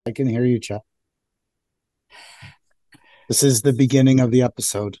I can hear you, Chad. This is the beginning of the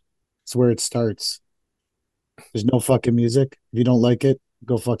episode. It's where it starts. There's no fucking music. If you don't like it,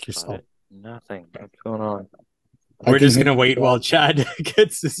 go fuck Got yourself. it. Nothing. What's going on? I We're can just hear gonna you, wait Chad. while Chad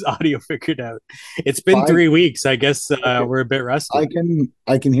gets his audio figured out. It's been Five. 3 weeks. I guess Okay. we're a bit I rusty. can.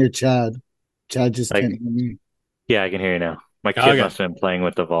 I can hear Chad. Chad just can't Like, hear me. yeah, I can hear you now. My kid Okay. must have been playing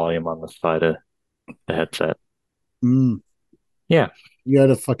with the volume on the side of the headset. Mm. Yeah, You had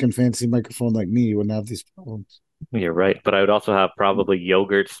a fucking fancy microphone like me, you wouldn't have these problems. you're right. But I would also have probably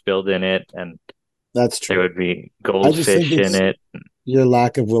yogurt spilled in it, and That's there true. would be I just think goldfish in it's it. your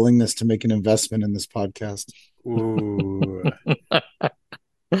lack of willingness to make an investment in this podcast. Ooh.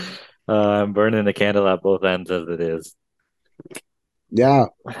 I'm burning the candle at both ends as it is. Yeah,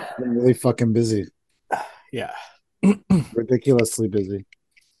 I'm really fucking busy. Yeah, Ridiculously busy.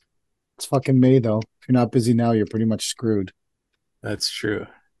 It's fucking May though. If you're not busy now, you're pretty much screwed. that's true.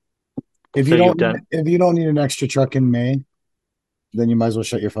 If So you you've don't done. if you don't need an extra truck in May, then you might as well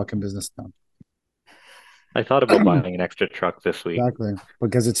shut your fucking business down. I thought about buying an extra truck this week. Exactly.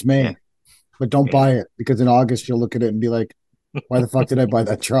 Because it's Yeah, May. But don't yeah. buy it because in August you'll look at it and be like, why the fuck did I buy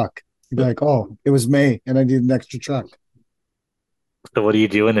that truck? You'd be like, oh, it was May and I need an extra truck. So what do you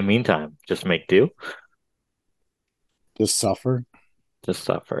do in the meantime? Just make do? Just suffer. Just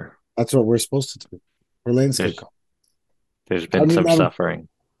suffer. That's what we're supposed to do. We're landscape There's company. there's I been don't even some have suffering.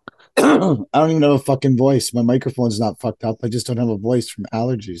 I don't even have a fucking voice. My microphone's not fucked up. I just don't have a voice from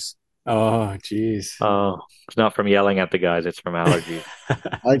allergies. Oh, geez. Oh, it's not from yelling at the guys, it's from allergies.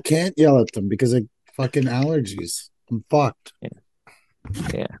 I can't yell at them because I fucking allergies. I'm fucked. Yeah,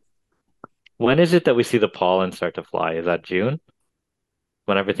 yeah. When is it that we see the pollen start to fly? Is that June?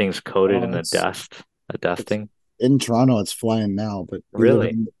 When everything's coated in Oh, a dust, a it's dusting? in Toronto, it's flying now, but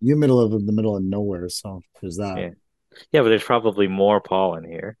Really? you middle of the middle of nowhere, so there's that. Yeah. Yeah, but there's probably more pollen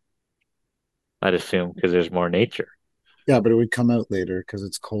here, I'd assume, because there's more nature. Yeah, but it would come out later because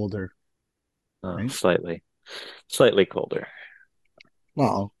it's colder, right? Slightly, slightly colder.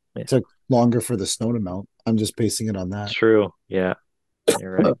 Well, Yeah. it took longer for the snow to melt. I'm just basing it on that. True. Yeah,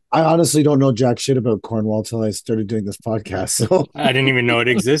 you're right. I honestly don't know jack shit about Cornwall till I started doing this podcast. So I didn't even know it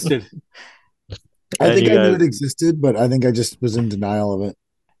existed. I And think you I knew guys, it existed, but I think I just was in denial of it.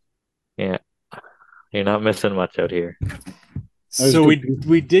 yeah, you're not missing much out here. There's So good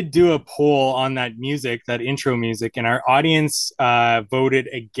we people. did do a poll on that music, that intro music, and our audience voted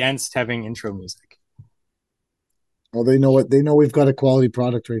against having intro music. Well, they know what they know. We've got a quality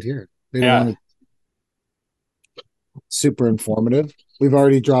product right here. They don't want Yeah. it super informative. We've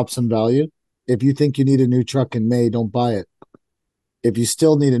already dropped some value. If you think you need a new truck in May, don't buy it. If you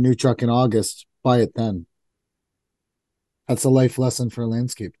still need a new truck in August, buy it then. That's a life lesson for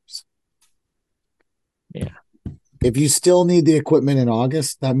landscapers. Yeah. If you still need the equipment in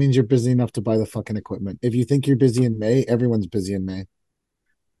August, that means you're busy enough to buy the fucking equipment. If you think you're busy in May, everyone's busy in May.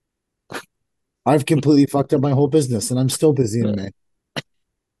 I've completely fucked up my whole business and I'm still busy in May.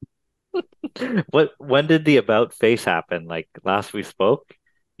 When did the about face happen? Like last we spoke,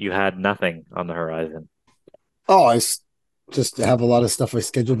 you had nothing on the horizon. Oh, just have a lot of stuff I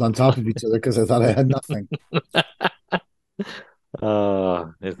scheduled on top of each other because I thought I had nothing.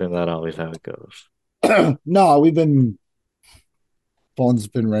 Isn't that always how it goes? No, phone's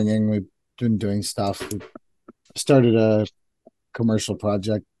been ringing. We've been doing stuff. We started a commercial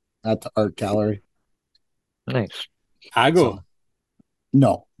project at the art gallery. Nice. Ago. So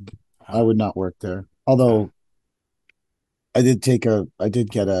no, I Uh, would not work there. uh, Although I did get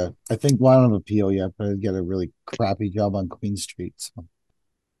I think, well, I don't have a PO yet, but I did get a really crappy job on Queen Street. So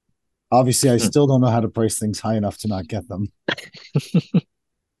obviously I Hmm. still don't know how to price things high enough to not get them.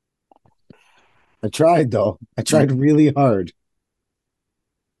 I tried though. I tried really hard.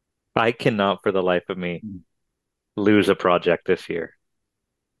 I cannot for the life of me lose a project this year.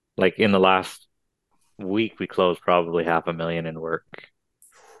 Like in the last week, we closed probably 500,000 in work.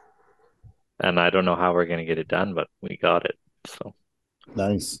 And I don't know how we're going to get it done, but we got it. So,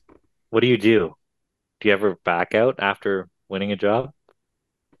 Nice. what do you do? Do you ever back out after winning a job?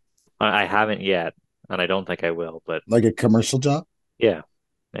 I haven't yet, and I don't think I will, but Like a commercial job? yeah,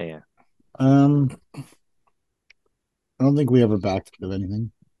 yeah, yeah. Um, I don't think we ever backed out of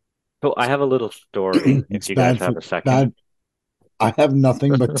anything. So I have a little story if It's you guys bad for have a second. bad. I have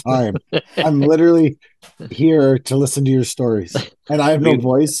nothing but time. I'm literally here to listen to your stories, and I have no We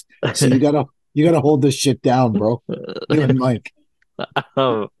voice. So you gotta hold this shit down, bro. You and Mike.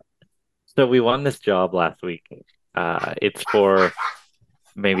 um, so we won this job last week. It's for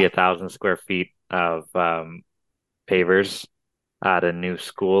maybe 1,000 square feet of pavers at a new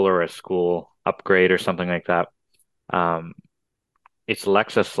school or a school upgrade or something like that. Um, it's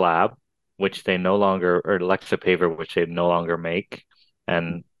Lexa slab, which they no longer, or Lexa paver, which they no longer make,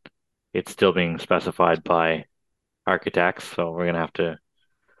 and it's still being specified by architects. So we're gonna have to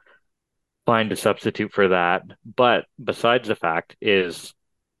find a substitute for that. But besides the fact is,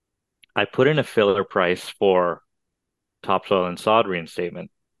 I put in a filler price for topsoil and sod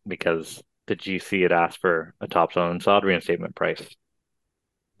reinstatement because the GC had asked for a topsoil and sod reinstatement price,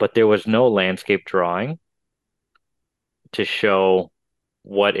 but there was no landscape drawing to show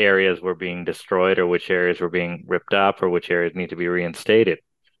what areas were being destroyed or which areas were being ripped up or which areas need to be reinstated.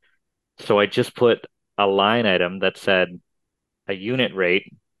 So I just put a line item that said a unit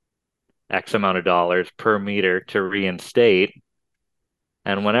rate, X amount of dollars per meter to reinstate.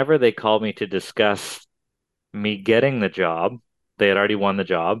 And whenever they called me to discuss me getting the job, they had already won the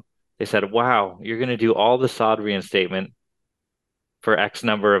job. They said, wow, you're going to do all the sod reinstatement for X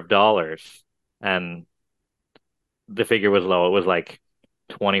number of dollars. And the figure was low. It was like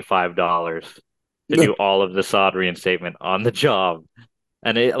 $25 to do all of the sod reinstatement on the job.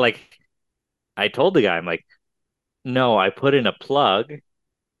 And it like I told the guy, I'm like, no, I put in a plug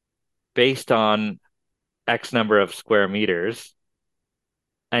based on X number of square meters,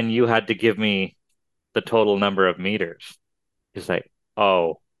 and you had to give me the total number of meters. He's like,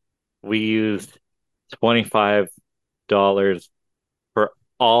 oh, we used $25 for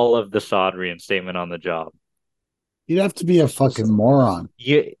all of the sod reinstatement on the job. You'd have to be a fucking moron.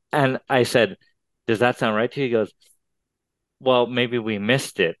 And I said, does that sound right to you? He goes, well, maybe we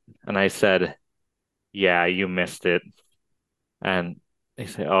missed it. And I said, yeah, you missed it. And they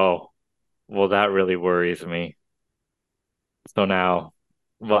say, oh, well, that really worries me. So now,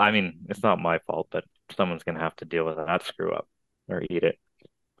 well, I mean, it's not my fault, but someone's gonna have to deal with that screw up or eat it.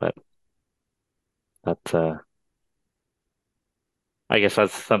 But that's I guess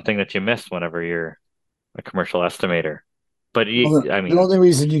that's something that you miss whenever you're a commercial estimator. But Well, I the mean, only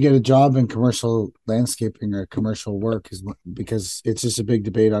reason you get a job in commercial landscaping or commercial work is because it's just a big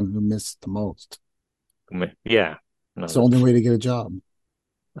debate on who missed the most. yeah, It's no, the only that's way to get a job.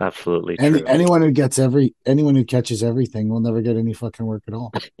 absolutely And true. anyone who catches everything will never get any fucking work at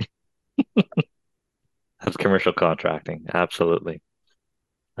all. That's commercial contracting. Absolutely.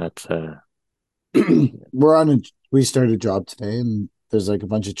 That's We started a job today, and there's like a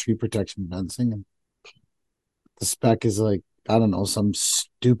bunch of tree protection fencing, and the spec is like, I don't know, some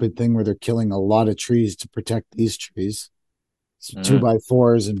stupid thing where they're killing a lot of trees to protect these trees. It's two mm, by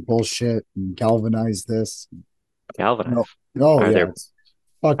fours and bullshit and galvanize this. No, galvanized. oh Are yeah, there it's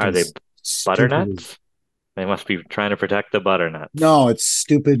are fucking they stupid. butternuts? They must be trying to protect the butternuts. No, it's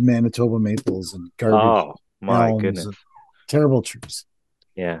stupid Manitoba maples and garbage Oh my elms goodness. and terrible trees.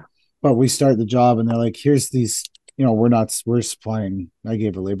 Yeah. But we start the job and they're like, here's these, we're supplying, I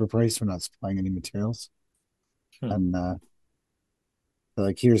gave a labor price. We're not supplying any materials. Hmm. And they're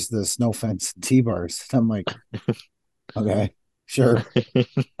like, here's the snow fence and T-bars. I'm like, okay, sure.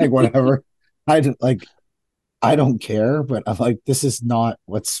 Like, whatever. Like, I don't care, but I'm like, this is not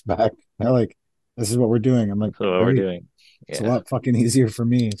what's back. They're like, this is what we're doing. I'm like, So what we're great. doing. It's a Yeah. lot fucking easier for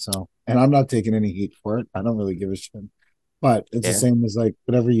me. So, and I'm not taking any heat for it. I don't really give a shit. But it's the Yeah. same as like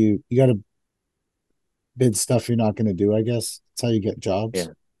whatever you got to bid stuff you're not going to do, I guess. That's how you get jobs.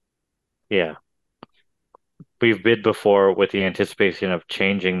 Yeah. Yeah. We've bid before with the anticipation of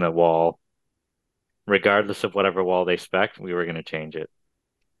changing the wall, regardless of whatever wall they spec, we were going to change it.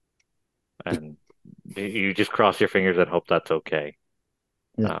 And you just cross your fingers and hope that's okay.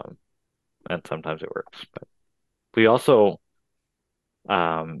 Yeah. Um, and sometimes it works. But we also,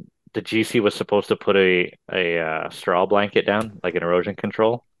 the GC was supposed to put a straw blanket down, like an erosion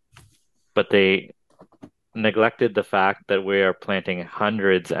control, but they neglected the fact that we are planting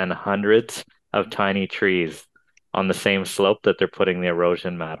hundreds and hundreds of tiny trees on the same slope that they're putting the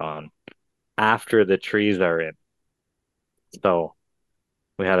erosion mat on after the trees are in. So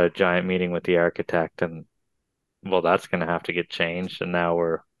we had a giant meeting with the architect and well, that's going to have to get changed. And now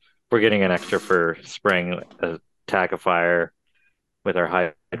we're getting an extra for spraying a tackifier with our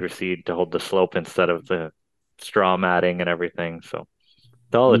hydro seed to hold the slope instead of the straw matting and everything. So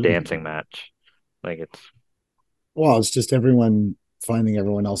it's all a dancing match. Like it's Well, it's just everyone finding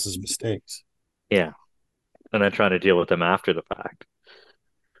everyone else's mistakes. yeah, and then trying to deal with them after the fact.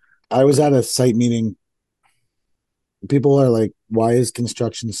 I was But at a site meeting. People are like, why is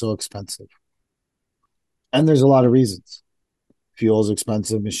construction so expensive? And there's a lot of reasons. Fuel's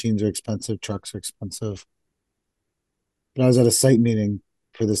expensive, machines are expensive, trucks are expensive. But I was at a site meeting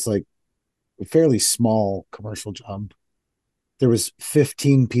for this like fairly small commercial job. There was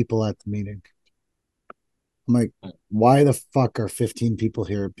 15 people at the meeting. I'm like, why the fuck are 15 people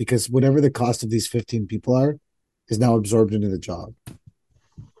here? Because whatever the cost of these 15 people are is now absorbed into the job.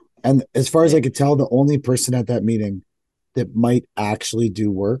 And as far as Yeah. I could tell, the only person at that meeting that might actually do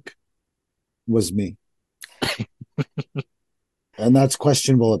work was me. And that's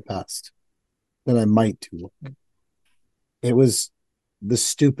questionable at best that I might do work. It was the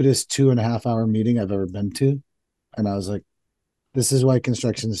stupidest 2.5 hour meeting I've ever been to. And I was like, this is why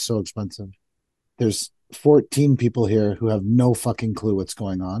construction is so expensive. There's 14 people here who have no fucking clue what's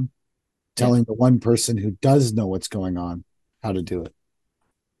going on, Yeah. telling the one person who does know what's going on how to do it.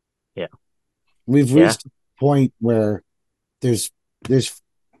 Yeah. We've Yeah. reached a point where there's there's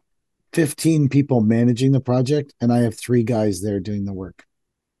 15 people managing the project and I have 3 guys there doing the work.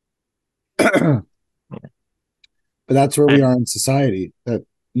 But that's where we I, are in society, that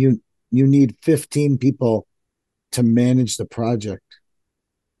you need 15 people to manage the project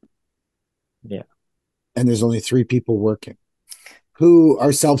yeah. and there's only 3 people working who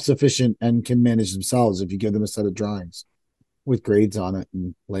are self-sufficient and can manage themselves if you give them a set of drawings with grades on it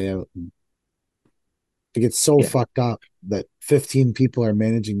and layout. And it gets so Yeah. fucked up that 15 people are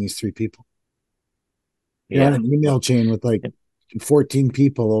managing these 3 people. You're on Yeah. an email chain with like Yeah. 14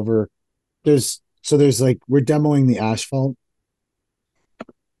 people over. There's like, we're demoing the asphalt,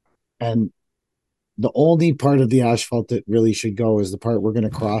 and the only part of the asphalt that really should go is the part we're going to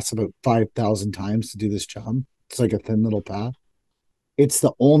cross about 5,000 times to do this job. It's like a thin little path. It's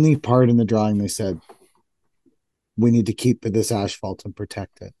the only part in the drawing they said we need to keep this asphalt and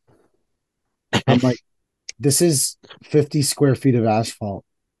protect it. I'm like, this is 50 square feet of asphalt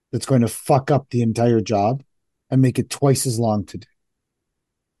that's going to fuck up the entire job and make it twice as long to do.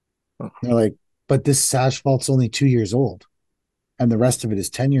 They're like, but this asphalt's only 2 years old and the rest of it is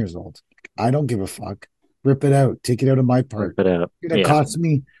 10 years old. I don't give a fuck. Rip it out. Take it out of my Rip part. it out. It's going to Yeah. cost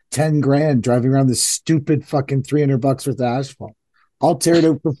me 10 grand driving around this stupid fucking $300 worth of asphalt. I'll tear it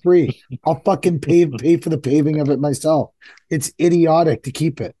out for free. I'll fucking pay for the paving of it myself. It's idiotic to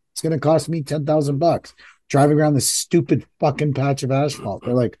keep it. It's going to cost me 10,000 bucks driving around this stupid fucking patch of asphalt.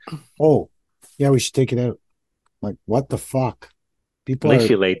 They're like, oh, yeah, we should take it out. I'm like, what the fuck? At People least are,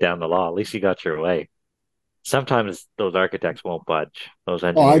 you laid down the law. At least you got your way. Sometimes those architects won't budge. Those oh, I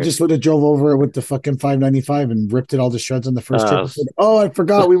engineers. just would have drove over it with the fucking 595 and ripped it all to shreds on the first trip Uh, and said, oh, I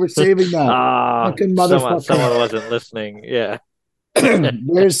forgot we were saving that. Fucking someone motherfucker. wasn't listening. Yeah.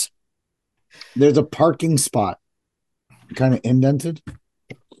 there's a parking spot kind of indented,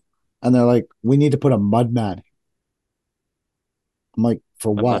 and they're like, we need to put a mud mat. I'm like,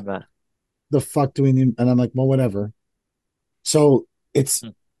 for I'm not what? mad. The fuck do we need? And I'm like, well, whatever. So it's Hmm.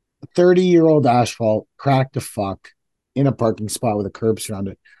 30-year-old asphalt, cracked to fuck, in a parking spot with a curb around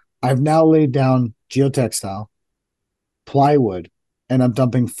it. I've now laid down geotextile, plywood, and I'm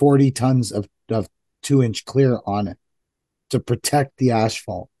dumping 40 tons of 2-inch clear on it to protect the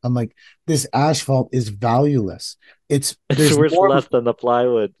asphalt. I'm like, this asphalt is valueless. It's It's there's worth more less than the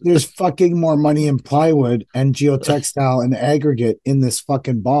plywood. there's fucking more money in plywood and geotextile and aggregate in this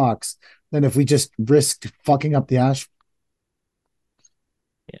fucking box than if we just risked fucking up the ash.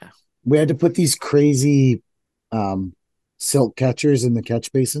 Yeah. We had to put these crazy um silt catchers in the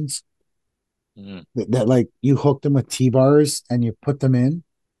catch basins Mm. that like you hook them with T-bars and you put them in.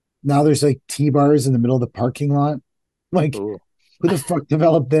 Now there's like T-bars in the middle of the parking lot. Like, Ooh, who the fuck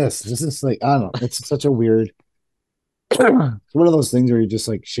developed this? This is like, I don't know. It's such a weird it's one of those things where you're just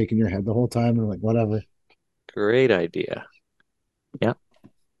like shaking your head the whole time and like, whatever. great idea. Yeah.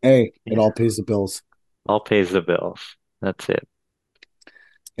 Hey, it Yeah. all pays the bills. All pays the bills. That's it.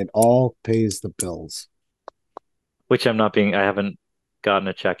 It all pays the bills. Which I haven't gotten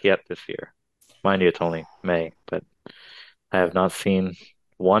a check yet this year. Mind you, it's only May, but I Yeah. have not seen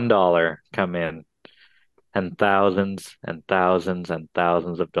 $1 come in, and thousands and thousands and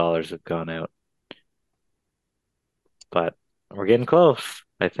thousands of dollars have gone out. But we're getting close.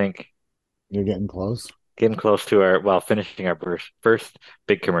 I think You're getting close. getting close to finishing our first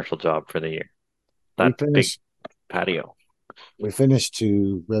big commercial job for the year. We That big finished patio. we finished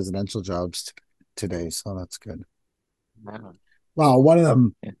 2 residential jobs today, so that's good. Wow. Well, one of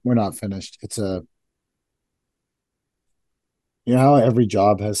them Yeah, we're not finished. It's a you know how every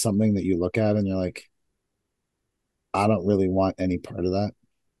job has something that you look at and you're like, I don't really want any part of that.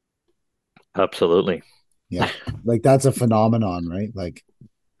 absolutely. Yeah. Like that's a phenomenon, right? Like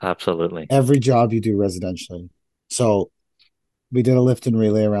Absolutely. every job you do residentially. So we did a lift and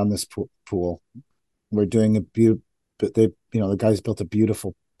relay around this pool. We're doing a beautiful, but the guys built a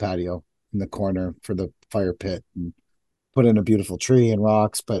beautiful patio in the corner for the fire pit and put in a beautiful tree and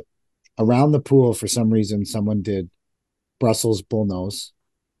rocks. But around the pool, for some reason, someone did Brussels bullnose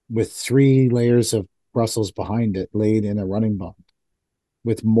with 3 layers of Brussels behind it laid in a running bond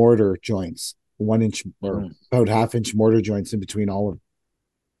with mortar joints, 1 inch or Mm. about half-inch mortar joints in between all of them.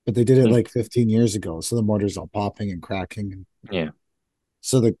 but they did it Mm. like 15 years ago. So the mortar's all popping and cracking. And Yeah.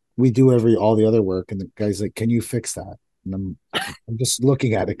 so we do all the other work. And the guy's like, can you fix that? And I'm just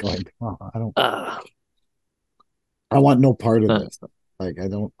looking at it going, oh, Uh, I want no part of uh, this. Like, I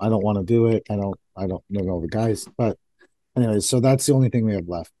don't want to do it. I don't know the guys. But anyway, so that's the only thing we have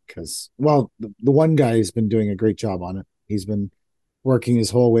left because, well, the one guy has been doing a great job on it. He's been working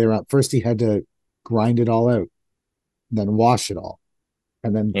his whole way around. First, he had to grind it all out, then wash it all,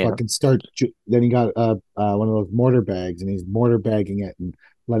 and then yeah. fucking start. Then he got one of those mortar bags, and he's mortar bagging it and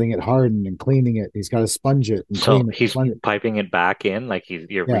letting it harden and cleaning it. He's got to sponge it and So clean it, he's sponge it. piping it back in, like you're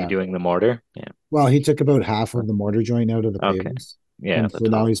Yeah. redoing the mortar. Yeah. Well, he took about half of the mortar joint out of the Okay. pavers, Yeah, and the so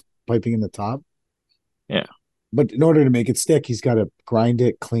now top. he's piping in the top. Yeah. But in order to make it stick, he's got to grind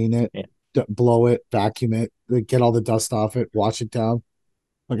it, clean it, Yeah. blow it, vacuum it, like, get all the dust off it, wash it down.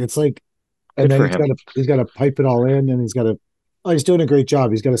 Like it's like, and Good then for him. he's got to pipe it all in, and he's doing a great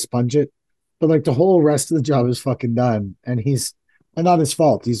job. He's got to sponge it, but like the whole rest of the job is fucking done, and not his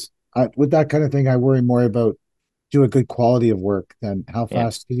fault. With that kind of thing, I worry more about do a good quality of work than how Yeah.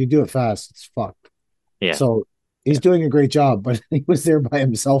 fast. Because you do it fast, it's fucked. Yeah. So he's Yeah. doing a great job, but he was there by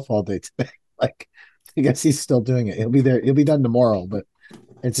himself all day today. Like, I guess he's still doing it. He'll be there. He'll be done tomorrow, but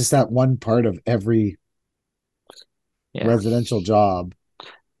it's just that one part of every Yeah. residential job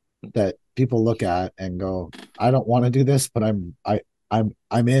that people look at and go, I don't want to do this, but I'm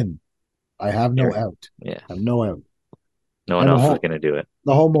in. I have no You're out. yeah. I have no out. No one And else is gonna do it.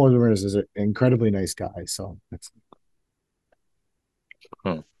 the homeowner is an incredibly nice guy. So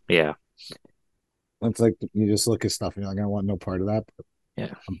Hmm. Yeah. it's like you just look at stuff and you're like, I want no part of that. But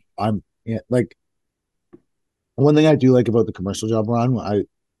Yeah. yeah, like one thing I do like about the commercial job we're on,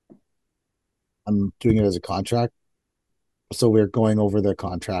 I'm doing it as a contract. So we're going over the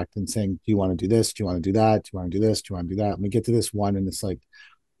contract and saying, do you want to do this? Do you want to do that? Do you want to do this? Do you want to do that? And we get to this one, and it's like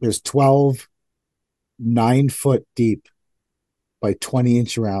there's 12 9 foot deep by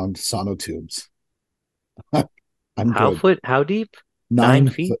 20-inch round sonotubes. I'm good. How deep? 9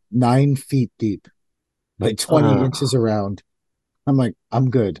 feet? 9 feet deep by 20 Oh, inches around. I'm like, I'm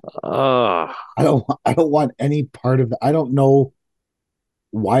good. oh, I don't want any part of that. I don't know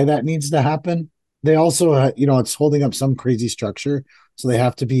why that needs to happen. They also, it's holding up some crazy structure, so they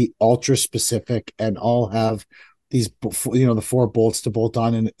have to be ultra specific and all have these, the four bolts to bolt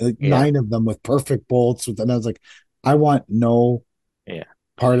on, and like yeah, nine of them with perfect bolts. And I was like, I want no yeah.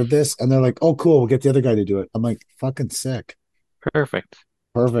 part of this. And they're like, oh, cool, we'll get the other guy to do it. I'm like, fucking sick, Perfect.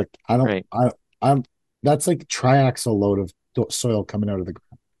 perfect. I don't, Right. I'm. That's like triaxle load of soil coming out of the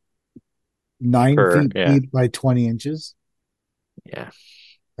ground. nine For feet yeah, deep by 20 inches. yeah.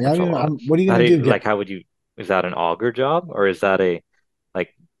 Like, That's a lot. what are you How gonna do do? you, like how would you is that an auger job or is that a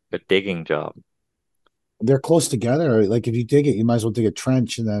like a digging job? They're close together. Like if you dig it, you might as well dig a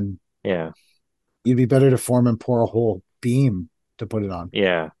trench, and then Yeah. you'd be better to form and pour a whole beam to put it on.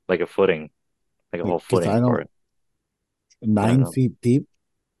 Yeah. Like a footing, like a whole Because footing I for don't it. I don't nine know. feet deep.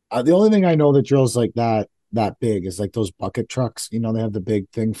 The only thing I know that drills like that big is like those bucket trucks. They have the big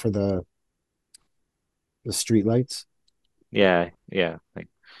thing for the street lights. Yeah, yeah. Like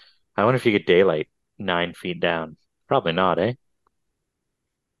I wonder if you could daylight 9 feet down. Probably not, eh?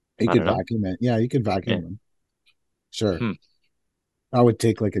 You I could don't know. vacuum it. Yeah, you could Yeah. vacuum them. Sure. Hmm. That would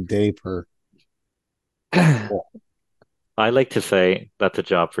take like a day per. Well, I like to say that's a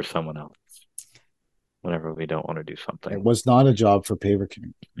job for someone else whenever we don't want to do it something. was not a job for Paver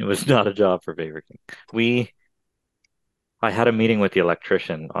King. It was not a job for Favor King. I had a meeting with the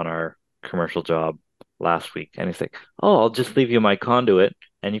electrician on our commercial job last week, and he's like, "Oh, I'll just leave you my conduit,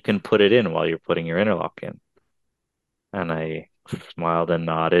 and you can put it in while you're putting your interlock in." And I smiled and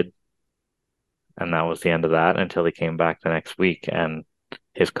nodded, and that was the end of that until he came back the next week, and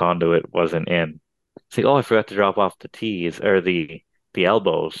his conduit wasn't in. He's like, "Oh, I forgot to drop off the T's or the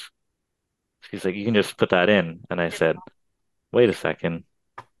elbows." He's like, "You can just put that in," and I said, "Wait a second,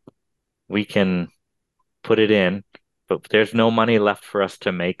 we can put it in, but there's no money left for us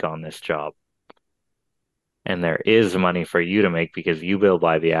to make on this job." And there is money for you to make because you bill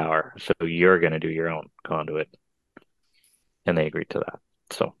by the hour. So you're going to do your own conduit. And they agreed to that.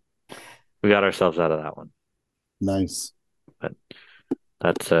 So we got ourselves out of that one. Nice. But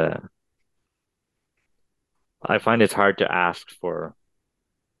that's, I find it's hard to ask for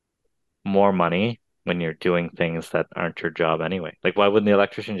more money when you're doing things that aren't your job anyway. Like, why wouldn't the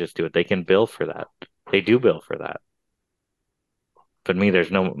electrician just do it? They can bill for that. They do bill for that. But me,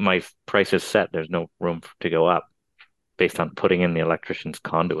 my price is set. There's no room to go up based on putting in the electrician's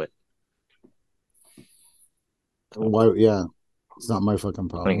conduit. So, Why? Yeah, it's not my fucking I mean,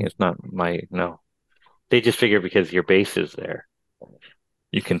 problem. it's not no. They just figure because your base is there.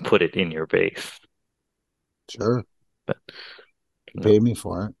 you can put it in your base. Sure. But You no, pay me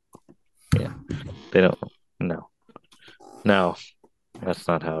for it. yeah, they don't. No, no, that's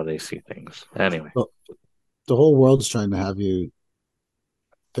not how they see things. Anyway, But the whole world's trying to have you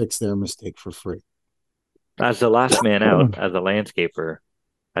fix their mistake for free. as the last man out, as a landscaper,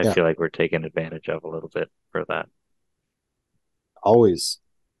 I Yeah, feel like we're taken advantage of a little bit for that. always.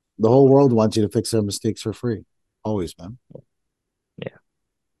 The whole world wants you to fix their mistakes for free. Always, man. Yeah,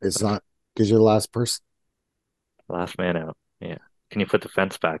 It's but not because you're the last person. last man out. Yeah. Can you put the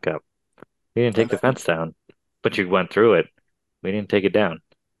fence back up? We didn't take the fence down, but you went through it. We didn't take it down.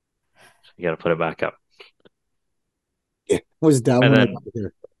 So you got to put it back up. It was down And when I then, got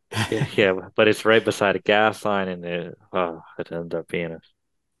here. yeah, yeah, but it's right beside a gas line, and it ended up being a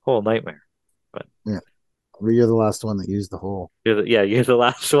whole nightmare. But Yeah, well, you're the last one that used the hole. you're the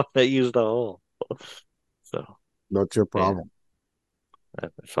last one that used the hole. So That's your yeah, problem.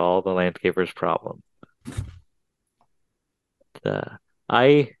 that's all the landscaper's problem. Uh,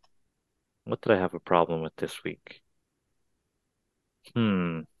 I what did I have a problem with this week?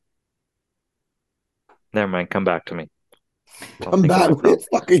 Hmm. Never mind. Come back to me. I'll Come think of back. my What the problem.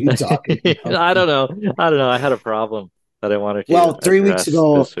 fuck are you talking about? I don't know. I don't know. I had a problem that I wanted to Well, 3 weeks address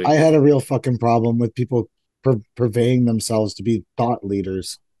ago, this I week. had a real fucking problem with people purveying themselves to be thought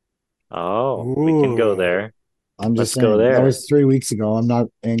leaders. Oh, we can go Ooh. there. I'm just Let's go saying that there. was 3 weeks ago. I'm not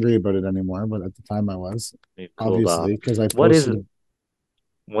angry about it anymore, but at the time I was We've cooled off. obviously because I What is posted.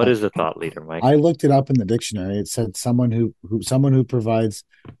 what I, is a thought leader, I Mike? looked it up in the dictionary. It said someone who provides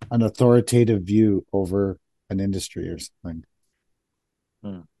an authoritative view over an industry or something.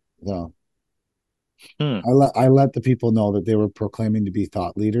 Hmm. So Hmm. I let the people know that they were proclaiming to be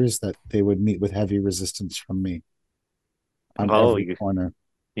thought leaders that they would meet with heavy resistance from me on Oh, every you corner.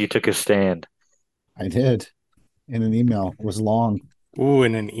 you took a stand. I did in an email. It was long. Ooh,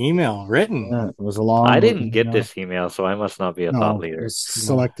 in an email written. Yeah, it was a I long didn't written get email. this email, so I must not be a thought No, it leader. was a No.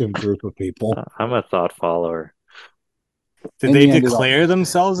 selective group of people. I'm a thought follower. Did In they the end, it all declare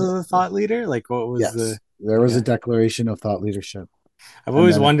themselves as a thought leader? Like, what was the? yes, there was a Yeah, declaration of thought leadership, I've and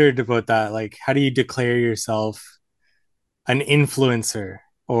always then wondered about that. Like, how do you declare yourself an influencer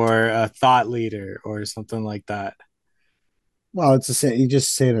or a thought leader or something like that? well, it's the same. You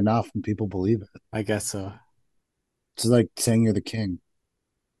just say it enough, and people believe it. I guess so. It's like saying you're the king.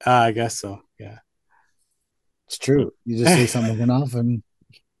 I guess so. Yeah. It's true. You just say something enough, and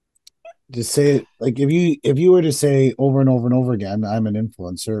just say it. Like if you were to say over and over and over again, "I'm an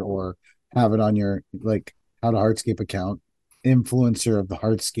influencer," or have it on your like how to Hardscape account, influencer of the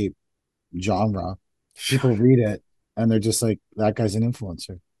Hardscape genre, Sure. people read it and they're just like, "That guy's an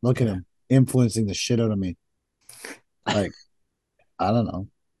influencer. Look at Yeah. him influencing the shit out of me." Like I don't know.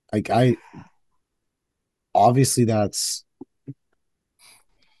 Like I obviously that's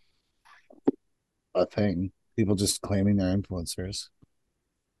a thing. People just claiming they're influencers.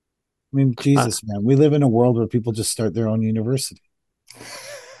 I mean, Uh, Jesus, man, we live in a world where people just start their own university.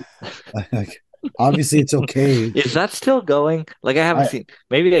 Like, obviously, it's okay. is that still going? Like I haven't I seen.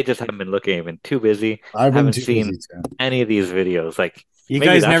 Maybe I just haven't been looking. I've been too busy. I've been Haven't too seen busy to. any of these videos. Like You maybe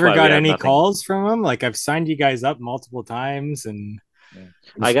guys that's never why we got have any nothing. calls from them? Like, I've signed you guys up multiple times and Yeah.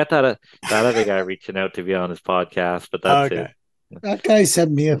 I got that other guy reaching out to be on his podcast, but oh, that's it. okay. That guy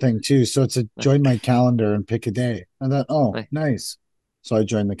sent me a thing too. So it's a join my calendar and pick a day. I thought, oh, Like, nice. So I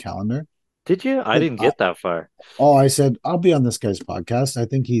joined the calendar. did you? I Then didn't get that far. I said, I'll be on this guy's podcast. I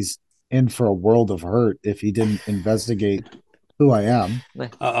think he's in for a world of hurt if he didn't investigate who I am.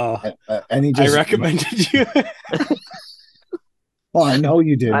 Like, Uh-oh. And he I just, recommended you. well, I know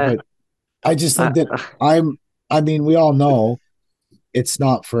you did, I, but I just I, think that I'm, I mean, we all know it's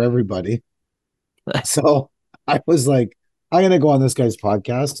not for everybody. So I was like, I'm going to go on this guy's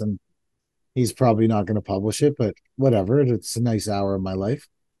podcast and he's probably not going to publish it, but whatever. It's a nice hour of my life.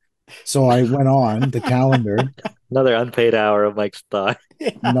 So I went on the calendar, another unpaid hour of Mike's thought. Yeah.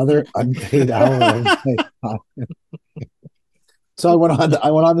 another unpaid hour of my time. So I went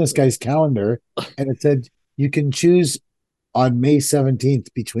on this guy's calendar and it said you can choose on May 17th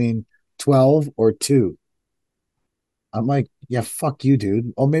between 12 or 2. I'm like, yeah, fuck you,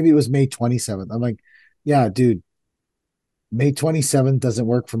 dude. Oh, maybe it was May 27th. I'm like, yeah, dude, May 27th doesn't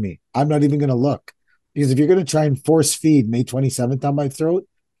work for me. I'm not even going to look because if you're going to try and force feed May 27th down my throat,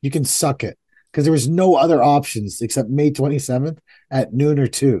 you can suck it because there was no other options except May 27th at noon or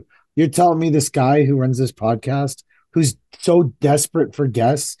 2. You're telling me this guy who runs this podcast, who's so desperate for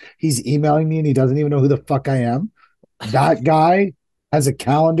guests, he's emailing me and he doesn't even know who the fuck I am. That guy has a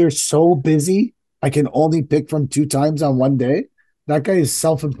calendar so busy, I can only pick from 2 times on one day. That guy is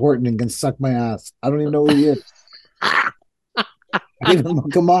self important and can suck my ass. I don't even know who he is. I even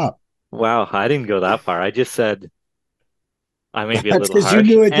look them up. Wow, I didn't go that far. I just said I may be a That's little because you harsh,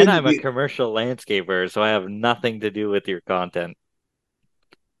 knew it and didn't. I'm a commercial landscaper, so I have nothing to do with your content.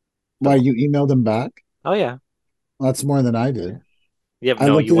 Why So, you emailed them back? oh yeah, Well, that's more than I yeah. did. Yeah, I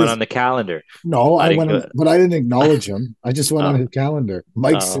no, looked you at went his. on the calendar. No, I I didn't went on, go. but I didn't acknowledge him. I just went on Oh, his calendar.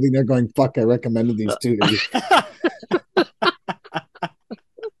 Mike's oh. sitting there going, "Fuck! I recommended these two to you."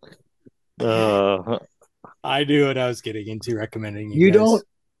 Uh, I knew what I was getting into recommending you You guys. don't.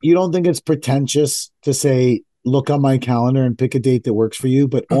 You don't think it's pretentious to say, "Look on my calendar and pick a date that works for you,"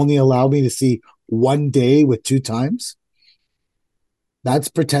 but only allow me to see one day with two times? That's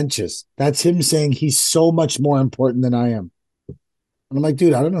pretentious. That's him saying he's so much more important than I am. And I'm like,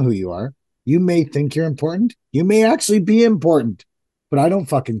 dude, I don't know who you are. You may think you're important. You may actually be important, but I don't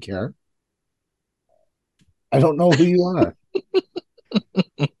fucking care. I don't know who you are.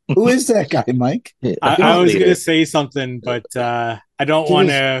 Who is that guy, Mike? a Give I thought his was gonna leader. say something, but I don't give want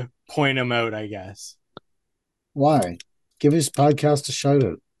his to point him out, I guess. why? Give his podcast a shout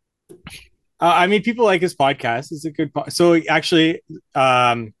out. I mean, people like his podcast. It's a good so actually,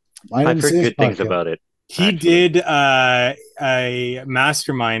 um, I I've didn't say heard his good things podcast. about it, he actually. did a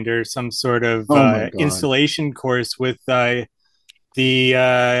mastermind or some sort of Oh my god. installation course with the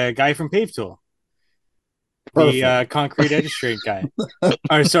guy from Pave Tool, the Perfect. concrete edge restraint guy.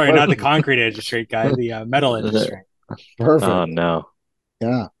 Or sorry, not the Perfect. concrete edge restraint guy, the metal edge restraint. Oh Perfect. no,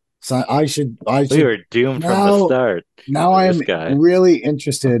 Yeah. So I we should were doomed from the now start now with I this am guy. really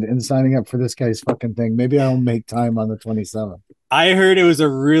interested in signing up for this guy's fucking thing. Maybe I'll make time on the 27th. I heard it was a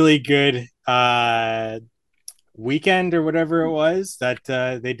really good weekend or whatever it was that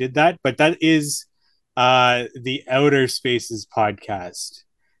they did that, but that is the Outer Spaces podcast,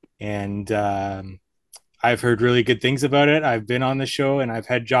 and I've heard really good things about it. I've been on the show and I've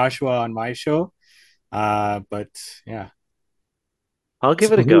had Joshua on my show, but yeah, I'll give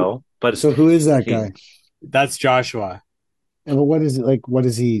So it a who go, but so who is that he guy? that's Joshua. Yeah, but what is it like? What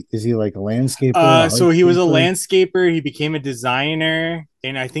is he? Is he like a landscaper, a So he was a hardscaper? landscaper. He became a designer,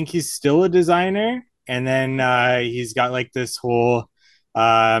 and I think he's still a designer. And then he's got like this whole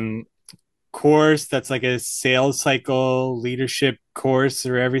um, course that's like a sales cycle leadership course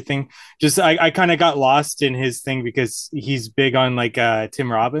or everything. Just I kind of got lost in his thing because he's big on like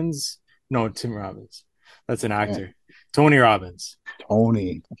Tim Robbins. No, Tim Robbins. That's an Yeah, actor. Tony Robbins.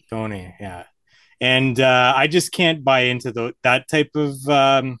 Tony. Tony, yeah. And I just can't buy into that type of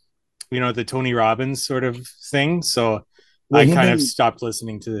the Tony Robbins sort of thing. So Will I he kind make of stopped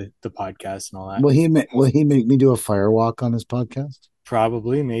listening to the podcast and all that. will he make me do a firewalk on his podcast?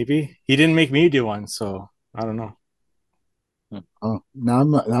 Probably, maybe. He didn't make me do one, so I don't know. Oh, now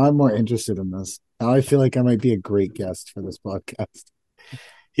I'm more interested in this. Now I feel like I might be a great guest for this podcast.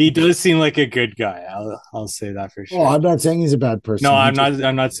 He does seem like a good guy. I'll say that for Oh, sure. I'm not saying he's a bad No, person. He I'm just not.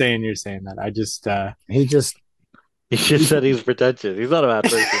 I'm not saying you're saying that. I just he just he just said he's pretentious. He's not a bad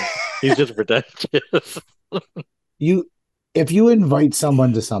person. He's just pretentious. you if you invite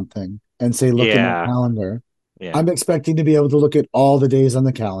someone to something and say, look at my Yeah, calendar, yeah. I'm expecting to be able to look at all the days on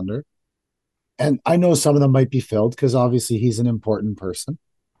the calendar. And I know some of them might be filled because obviously he's an important person,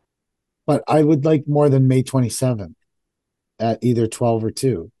 but I would like more than May 27th at either 12 or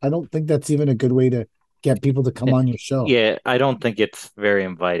 2. I don't think that's even a good way to get people to come on your show. Yeah, I don't think it's very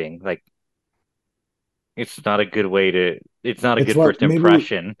inviting. Like, it's not a good way to, it's not a It's good what first maybe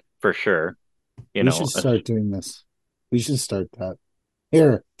impression for sure. You we should know, start doing this. We should start that.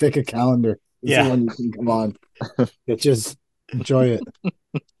 Here, pick a calendar. This is yeah, when you can come on. It just enjoy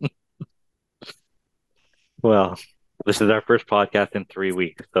it. well, this is our first podcast in 3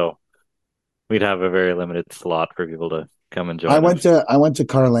 weeks, so we'd have a very limited slot for people to come and I join went us. to I went to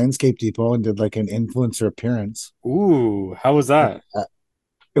Car Landscape Depot and did like an influencer appearance. ooh, how was that? Uh,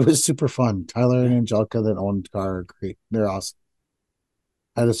 It was super fun. Tyler and Angelica that owned Car are great. They're awesome.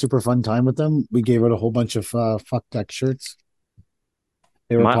 I had a super fun time with them. We gave out a whole bunch of fuck deck shirts.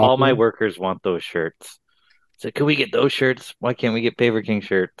 They were My all my popular. workers want those shirts. So can we get those shirts? Why can't we get Paver King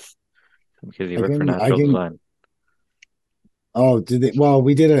shirts? Because you I work for can I Natural can Design. oh did they well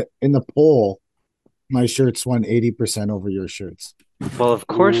we did it in the poll. My shirts won 80% over your shirts. Well, of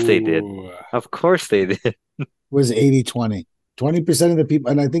course they did. Ooh, Of course they did. It was 80-20. 20% of the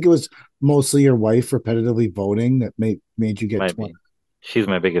people, and I think it was mostly your wife repetitively voting that made you get Might 20. be. She's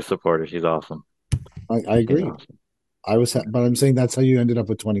my biggest supporter. She's awesome. I She's agree. awesome. But I'm saying that's how you ended up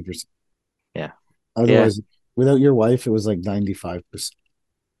with 20%. Yeah. Yeah. Otherwise, without your wife, it was like 95%.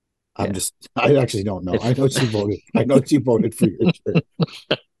 Yeah. I actually don't know. It's I know she voted for your shirt.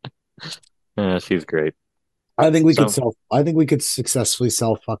 yeah, she's great. So I think we could successfully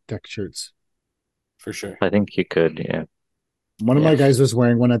sell fuck deck shirts. for sure. I think you could, yeah. One of my Yeah, guys was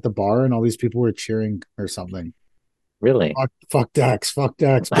wearing one at the bar, and all these people were cheering or something. really. Fuck decks,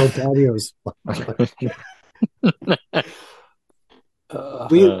 build patios.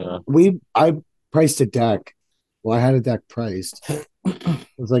 We Uh, I priced a deck. Well, I had a deck priced. It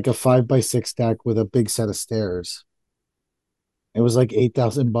was like a 5x6 deck with a big set of stairs. It was like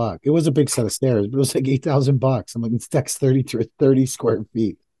 $8,000. It was a big set of stairs, but it was like $8,000. I'm like, this deck's 30 square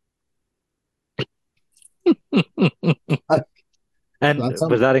feet. and That's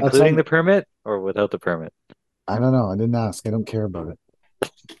was some. that That's including some. the permit or without the permit? I don't know. I didn't ask. I don't care about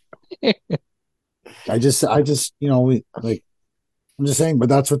it. I just, we like. I'm just saying, but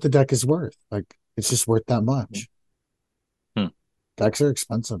that's what the deck is worth. Like, it's just worth that much. Hmm. Decks are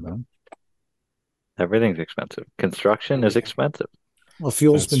expensive, man. Everything's expensive. Construction is Everything. expensive. Well,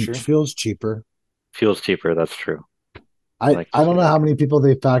 That's true. fuel's cheaper. Fuel's cheaper. That's true. I I like to I see don't know that. how many people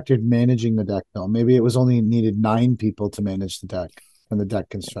they factored managing the deck though. Maybe it was only needed 9 people to manage the deck and the deck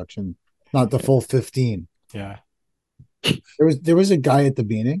construction, not the full 15. Yeah. There was a guy at the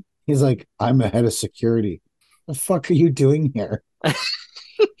beginning. He's like, I'm the head of security. The fuck are you doing here?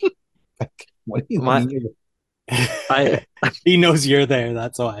 Like, what do you My, mean? I He knows you're there.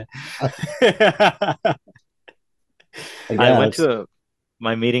 That's why. I, I I went guess. to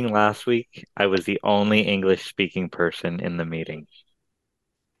my meeting last week. I was the only English speaking person in the meeting.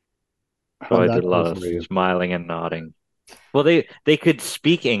 So How'd I that did a go lot of for you? smiling and nodding. Well, they could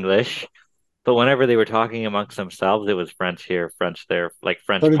speak English, but whenever they were talking amongst themselves, it was French here, French there, like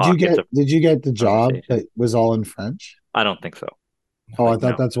So French did you pockets get of did you get the job conversation. that was all in French? I don't think so. Oh, I Like,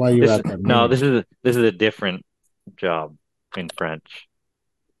 thought No. that's why you were This at that no, meeting. this is a different job in French.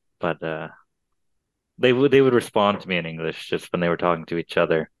 But they would respond to me in English just when they were talking to each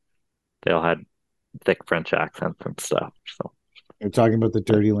other. They all had thick French accents and stuff. So You're talking about the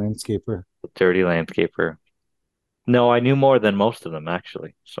uh, dirty landscaper. dirty landscaper. No, I knew more than most of them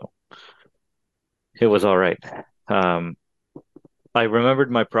actually. So it was all right. Um, I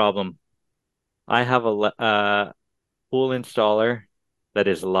remembered my problem. I have a pool installer that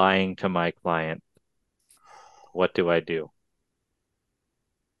is lying to my client. What do I do?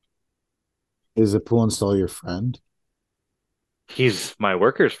 Is a pool install your friend? He's my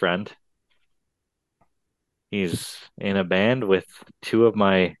worker's friend. He's in a band with two of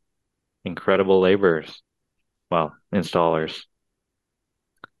my incredible laborers, well, installers.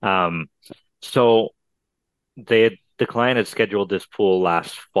 Um, so the client had scheduled this pool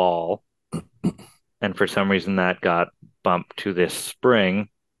last fall, and for some reason that got bumped to this spring.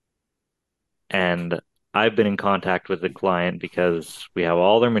 And I've been in contact with the client because we have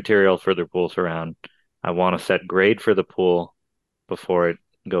all their materials for their pool surround. I want to set grade for the pool before it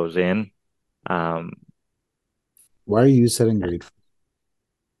goes in, um, Why are you setting grade?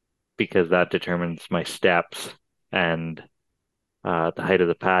 because that determines my steps and the height of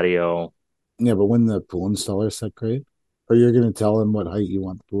the patio. Yeah, but when the pool installer set grade, or you're going to tell him what height you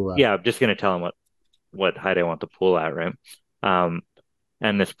want the pool at. Yeah, I'm just gonna tell him what height I want the pool at, right? Um,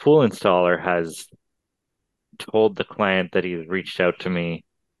 and this pool installer has told the client that he's reached out to me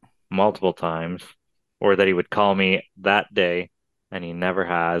multiple times, or that he would call me that day, and he never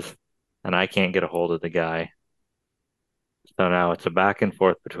has, and I can't get a hold of the guy. So now it's a back and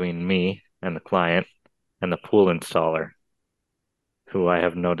forth between me and the client and the pool installer, who I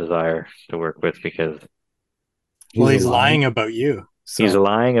have no desire to work with because well, He's a he's liar. lying about you. he's So,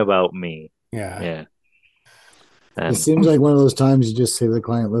 lying about me. yeah. Yeah. It And seems like one of those times you just say to the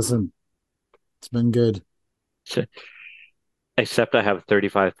client, listen, it's been good. except I have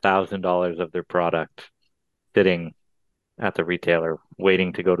 $35,000 of their product sitting at the retailer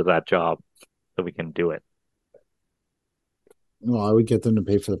waiting to go to that job so we can do it. Well, I would get them to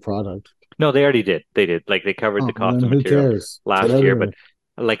pay for the product. No, they already did. They did. Like they covered the Oh, cost then of who material cares? Get last out of year, but here.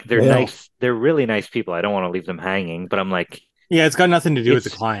 like they're Bail. nice. They're really nice people. I don't want to leave them hanging, but I'm like, Yeah, it's got nothing to do with the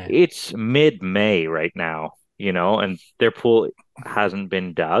it's client. it's mid-May right now, and their pool hasn't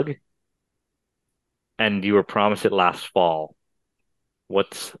been dug, and you were promised it last fall.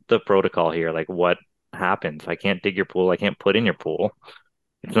 What's the protocol here? Like what happens? I can't dig your pool. I can't put in your pool.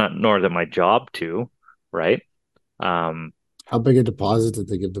 It's not nor is it my job to, right? Um, How big a deposit did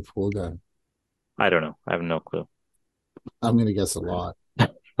they give the pool guy? I don't know. I have no clue. I'm going to guess a lot.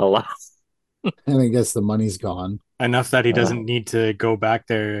 A lot. And I guess the money's gone. Enough that he Uh, doesn't need to go back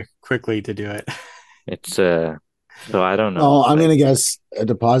there quickly to do it. it's so I don't know. No, I'm going to guess a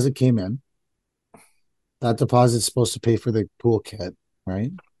deposit came in. That deposit's supposed to pay for the pool kit,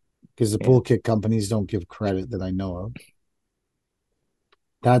 right? Because the Yeah. pool kit companies don't give credit that I know of.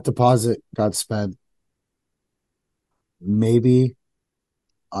 That deposit got spent maybe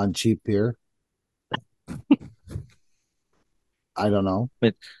on cheap beer. I don't know.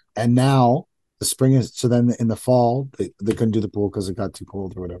 But And now the spring is so then in the fall they couldn't do the pool because it got too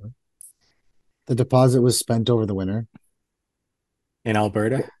cold or whatever. The deposit was spent over the winter. in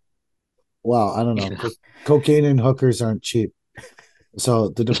Alberta. Well, I don't know. Cocaine and hookers aren't cheap. So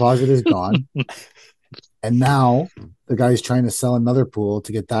the deposit is gone. And now the guy's trying to sell another pool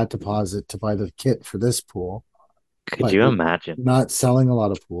to get that deposit to buy the kit for this pool. could But you you're imagine? not selling a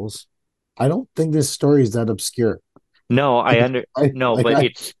lot of pools. I don't think this story is that obscure. No, I no, like but I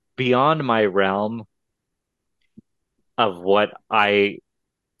it's beyond my realm of what I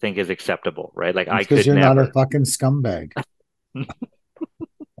think is acceptable, right? Like I it's because could you're not a never. fucking scumbag.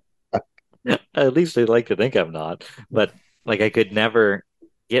 At least I like to think I'm not, but like I could never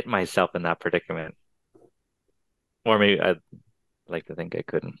get myself in that predicament. Or maybe I'd like to think I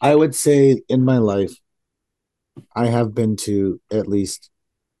couldn't. I would say in my life, I have been to at least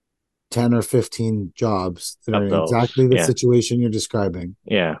 10 or 15 jobs that are Of in those. exactly the Yeah. situation you're describing.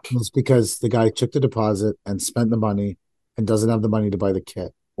 Yeah. And it's because the guy took the deposit and spent the money and doesn't have the money to buy the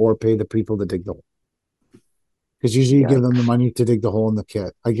kit or pay the people to dig the hole. Because usually you give them the Yikes. money to dig the hole in the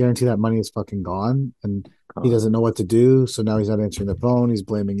kit. I guarantee that money is fucking gone and he Oh, doesn't know what to do. So now he's not answering the phone. He's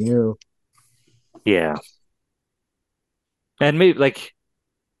blaming you. yeah. And maybe like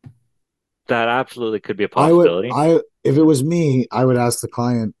that absolutely could be a possibility. If it was me, I would ask the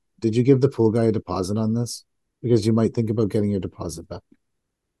client, did you give the pool guy a deposit on this? Because you might think about getting your deposit back.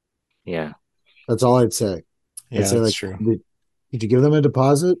 Yeah. That's all I'd say. I'd Yeah, say that's like, true. did you give them a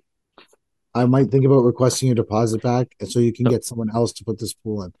deposit? I might think about requesting your deposit back, and so you can So, get someone else to put this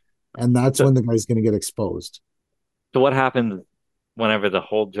pool in. And that's so, when the guy's going to get exposed. so what happens whenever the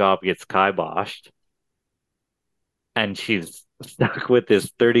whole job gets kiboshed and she's stuck with this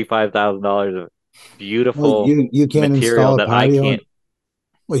 $35,000 of Well, beautiful you can't material install a that I patio. can't.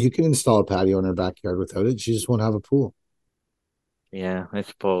 Well, you can install a patio in her backyard without it. She just won't have a pool. Yeah, I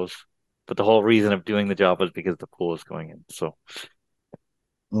suppose. But the whole reason of doing the job was because the pool is going in. So,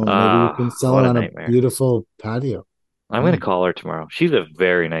 Well, maybe you can sell what her a on a nightmare. beautiful patio. I'm gonna Hmm. call her tomorrow. She's a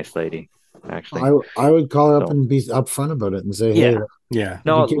very nice lady, actually. I would call her up So, and be upfront about it and say, hey, yeah. Yeah.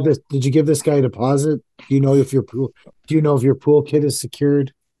 No, did you give this guy a deposit? Do you know if your pool kit is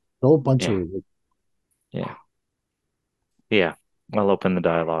secured? A whole bunch of yeah, it. yeah, yeah. I'll open the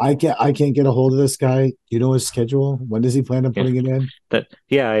dialogue. I can't get a hold of this guy. You know his schedule? When does he plan on Yeah. putting it in?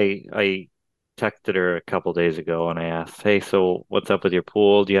 I texted her a couple days ago and I asked, "Hey, so what's up with your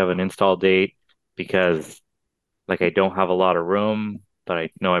pool? Do you have an install date? Because like I don't have a lot of room, but I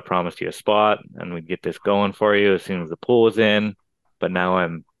know I promised you a spot and we'd get this going for you as soon as the pool was in. But now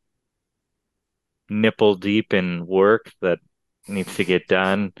I'm nipple deep in work that needs to get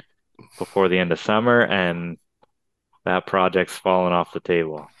done before the end of summer, and that project's fallen off the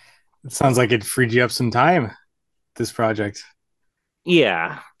table." It sounds like it freed you up some time, this project.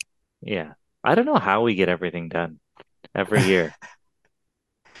 Yeah, yeah. I don't know how we get everything done every year.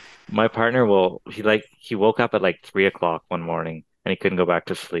 My partner he woke up at like 3 o'clock one morning and he couldn't go back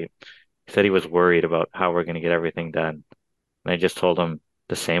to sleep. He said he was worried about how we're going to get everything done. And I just told him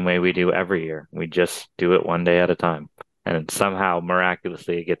the same way we do every year. We just do it one day at a time. And somehow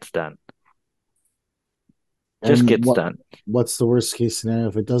miraculously it gets done. Just And gets done. what's the worst case scenario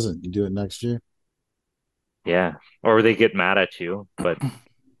if it doesn't? You do it next year. Yeah. Or they get mad at you, but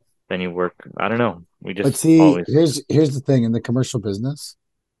then you work. I don't know. We But just see, always here's the thing in the commercial business,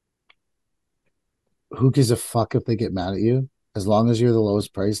 who gives a fuck if they get mad at you? As long as you're the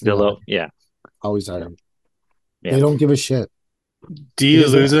lowest price and still they'll out. Yeah. always hire Yeah. you. Yeah. They don't give a shit Do you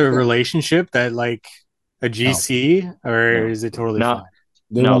because lose a relationship that like a no, GC, or No. is it totally No. fine?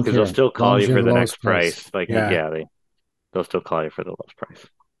 they No, don't because they'll care as still long call as you you're for the the next lowest price. price. Like, Yeah. yeah, they'll still call you for the lowest price.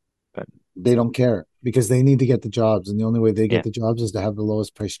 But They don't care because they need to get the jobs, and the only way they get yeah, the jobs is to have the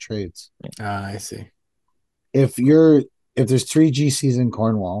lowest price trades. yeah, I see. If you're if there's three GCs in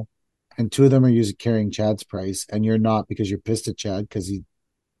Cornwall and two of them are using carrying Chad's price and you're not because you're pissed at Chad because he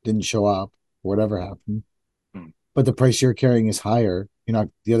didn't show up or whatever happened, mm. but the price you're carrying is higher, you're not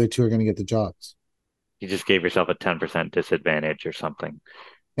the other two are going to get the jobs. You just gave yourself a 10% disadvantage or something.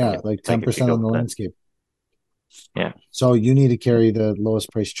 Yeah, like Like if you 10% go on the with that. landscape. Yeah, So you need to carry the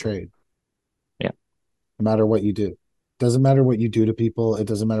lowest price trade yeah. no matter what you do. Doesn't matter what you do to people. It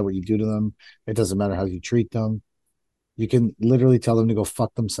doesn't matter what you do to them. It doesn't matter how you treat them. You can literally tell them to go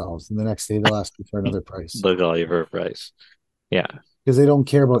fuck themselves. And the next day they'll ask you for another price They'll call you for a price. Yeah, because they don't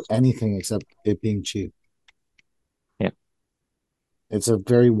care about anything except it being cheap. yeah. It's a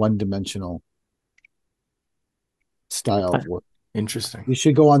very one dimensional style I, of work. Interesting. You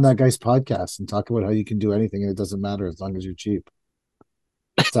should go on that guy's podcast and talk about how you can do anything and it doesn't matter as long as you're cheap.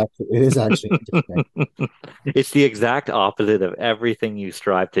 It is actually interesting. It's the exact opposite of everything you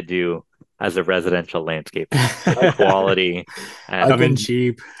strive to do as a residential landscaper. High quality I've and Coming been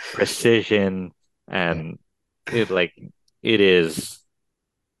cheap. precision, yeah, and it like it is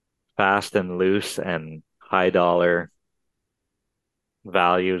fast and loose and high dollar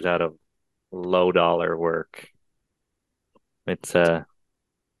values out of low dollar work. It's a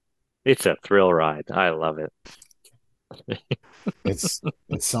it's a thrill ride. I love it. it's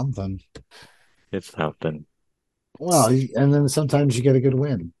something. It's something. Well, and then sometimes you get a good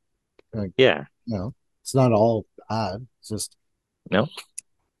win. Like, Yeah. you know, it's not all bad. It's just No,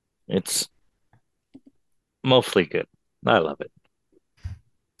 it's mostly good. I love it.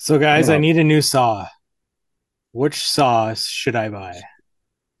 So, guys, I well, need a new saw. Which saw should I buy?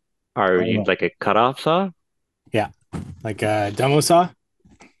 Are I don't you know. like a cutoff saw? Yeah, like a demo saw.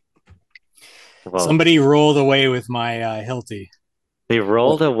 Well, Somebody rolled away with my Hilti, they What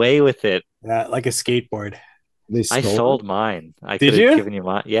rolled away with it. like a skateboard. they I stole it? sold mine. I could Did have you? given you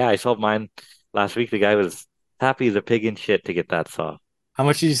mine. Yeah, I sold mine last week. The guy was happy as a pig in shit to get that saw. How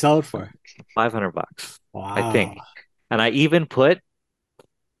much did you sell it for? $500, I Wow. think. And I even put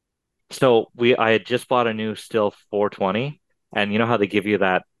I had just bought a new Still 420, and you know how they give you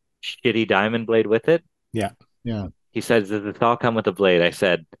that shitty diamond blade with it? Yeah. Yeah. He says, "Does the saw come with a blade?" I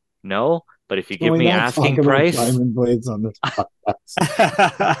said, "No, but if you Can give we me not talk asking about price." diamond blades on this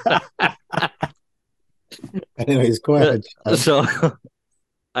podcast? Anyways, go ahead, Chad. So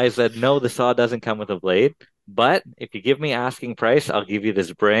I said, "No, the saw doesn't come with a blade, but if you give me asking price, I'll give you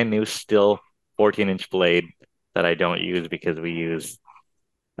this brand new Still 14-inch blade that I don't use because we use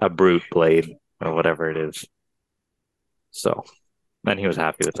a brute blade or whatever it is." So, and he was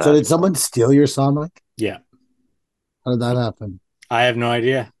happy with So that. did someone steal your Sonic? Yeah. How did that happen? I have no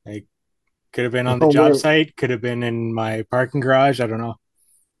idea. I could have been on the Well, job site, could have been in my parking garage. I don't know.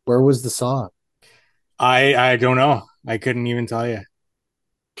 where was the saw? I don't know. I couldn't even tell you.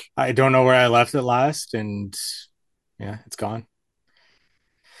 I don't know where I left it last, and yeah, it's gone.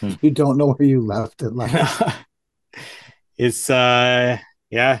 Hmm. You don't know where you left it last. It's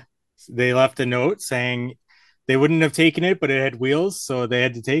yeah. They left a note saying they wouldn't have taken it, but it had wheels, so they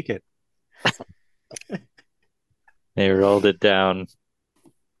had to take it. They rolled it down.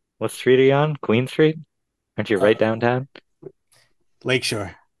 What street are you on? Queen Street? Aren't you right Uh, downtown?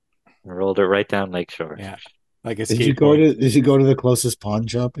 Lakeshore. I rolled it right down Lakeshore. Yeah. Like a skateboard. Did you go to the closest pawn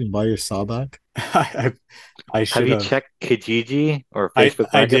shop and buy your saw back? I, I Have should you have. checked Kijiji or I Facebook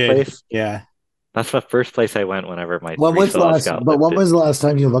I did. Marketplace? Yeah. That's the first place I went whenever my When three was the saws last got but when lifted. was the last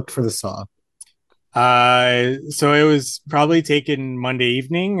time you looked for the saw? So it was probably taken Monday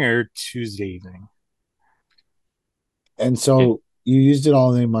evening or Tuesday evening. And Okay. so you used it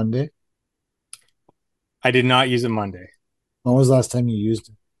all day Monday. I did not use it Monday. When was the last time you used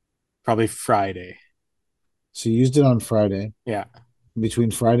it? Probably Friday. So you used it on Friday. Yeah.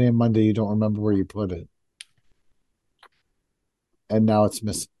 Between Friday and Monday, you don't remember where you put it. And now it's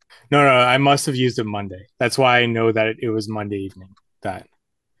missing. No, I must have used it Monday. That's why I know that it was Monday evening. That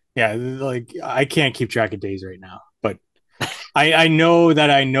yeah, like I can't keep track of days right now, but I know that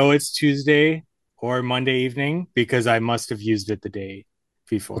I know it's Tuesday or Monday evening because I must have used it the day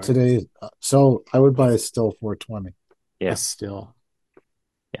Well, before. today, so I would buy a still 420. Yeah. But still,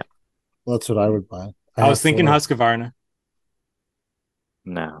 Yeah. Well, that's what I would buy. I I have was thinking four. Husqvarna.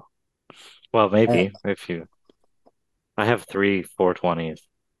 No. Well, I, maybe if you. I have three 420s.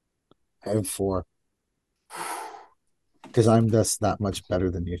 I have four because I'm just that much better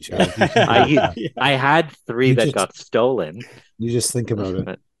than you, Chad. You think about I that. Yeah. I had three You that just got stolen, you just think about it.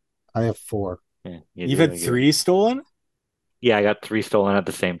 but I have four. yeah, you You've do. had I get it. three stolen? Yeah, I got three stolen at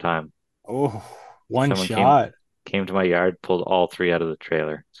the same time. Oh, one Someone came shot. came to my yard, pulled all three out of the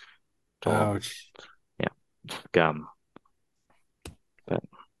trailer. So Ouch. yeah, gum. But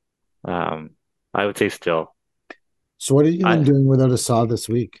I would say still. So what have you been I doing without a saw this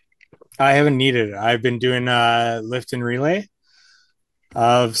week? I haven't needed it. I've been doing lift and relay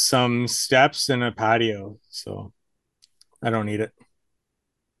of some steps and a patio, so I don't need it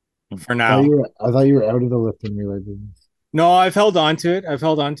for now. I thought you were out of the lift and relay business. No, I've held on to it. I've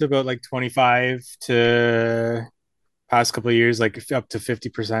held on to about like 25 to past couple of years, like up to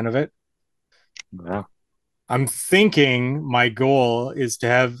 50% of it. well, I'm thinking my goal is to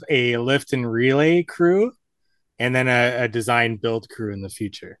have a lift and relay crew and then a design build crew in the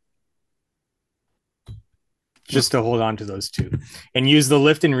future, just to hold on to those two and use the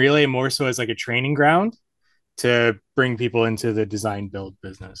lift and relay more so as like a training ground to bring people into the design build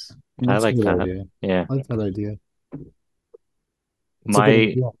business. I That's a like good that. idea. Yeah. I like that idea. It's a good My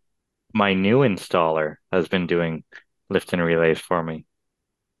idea. my new installer has been doing lift and relays for me.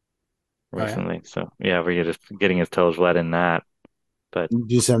 Oh yeah. recently. So yeah, we're just getting his toes wet in that. But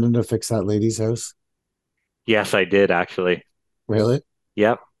Did you send him to fix that lady's house? yes, I did actually. Really?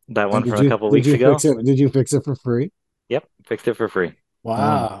 Yep, that And one from a couple weeks you ago. fix it? Did you fix it for free? Yep, fixed it for free. Wow.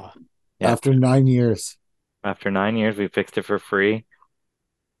 Wow. Yeah, After 9 years. after 9 years, we fixed it for free.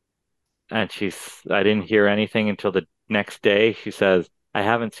 And I didn't hear anything until the next day. She says, I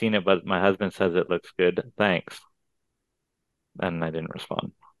haven't seen it, but my husband says it looks good. Thanks. And I didn't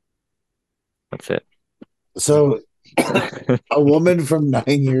respond. That's it. So a woman from 9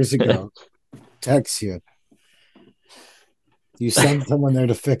 years ago texts you. You send someone there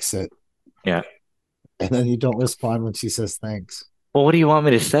to fix it, Yeah. and then you don't respond when she says thanks. Well, what do you want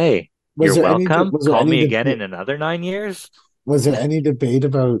me to say? Was You're there any welcome. was there Call any me again debate? in another 9 years. Was there any debate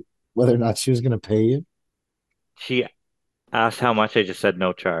about whether or not she was going to pay you? She asked how much. I just said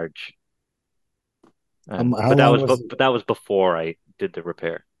no charge. And How long was but that was before I did the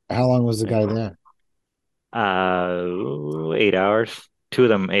repair. how long was the Right. guy there? 8 hours. Two of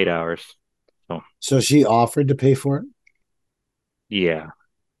them 8 hours. So So she offered to pay for it, yeah,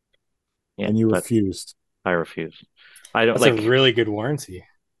 yeah. and you But refused. I refuse. I don't That's a like. really good warranty.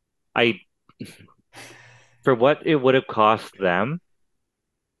 I for what it would have cost them.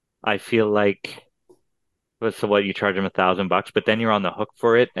 I feel like so what you charge them $1,000, but then you're on the hook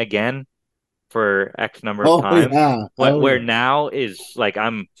for it again for X number of Oh time. yeah, What oh where yeah, now is like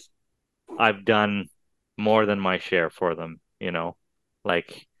I've done more than my share for them, you know.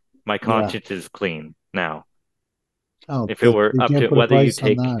 Like my yeah. conscience is clean now. Oh, If it were you up can't to put a whether you price on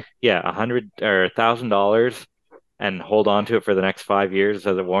take, that. yeah, 100 or $1,000 and hold on to it for the next 5 years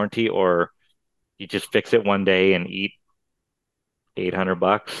as a warranty, or you just fix it one day and eat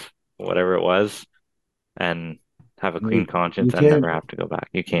 $800, whatever it was, and have a clean You conscience and can't never have to go back.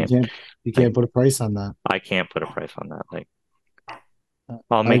 You you can't. can't you Like can't put a price on that. I can't put a price on that. Like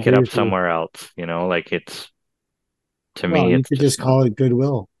I'll I make it agree up with you. somewhere else, you know, like it's to Well, me you it's could just just not. call it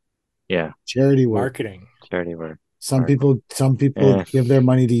goodwill, Yeah, charity work. Marketing. charity work. Some people Yeah. give their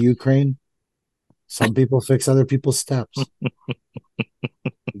money to Ukraine. Some people fix other people's steps.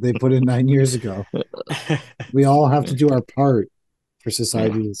 They put in 9 years ago. We all have to do our part for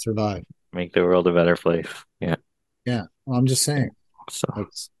Yeah. society to survive. Make the world a better place. Yeah. Yeah, well, I'm just Yeah. saying. So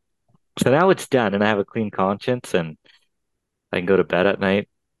That's so now it's done and I have a clean conscience and I can go to bed at night.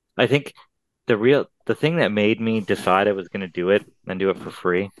 I think the thing that made me decide I was going to do it and do it for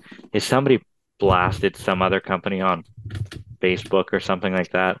free is somebody blasted some other company on Facebook or something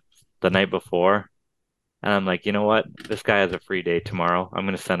like that the night before. And I'm like, you know what? This guy has a free day tomorrow. I'm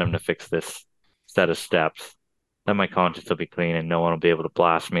going to send him to fix this set of steps. Then my conscience will be clean and no one will be able to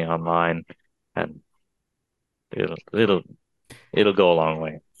blast me online and it'll it'll it'll go a long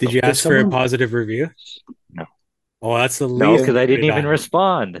way. Did So you if ask for a someone positive review? no. Oh, that's the No, least if because you I could didn't have even done.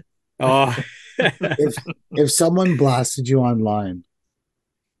 respond. Oh, if if someone blasted you online,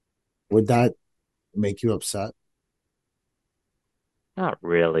 would that make you upset? Not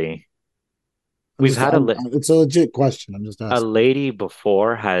really. I'm We've just had it's a legit question. I'm just a asking. lady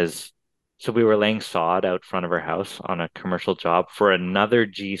before has so we were laying sod out front of our house on a commercial job for another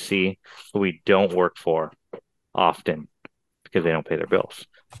GC who we don't work for often because they don't pay their bills.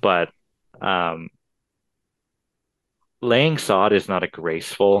 But um, laying sod is not a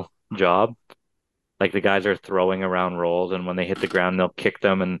graceful job. Like the guys are throwing around rolls, and when they hit the ground, they'll kick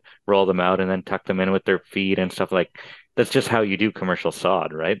them and roll them out, and then tuck them in with their feet and stuff. Like that's just how you do commercial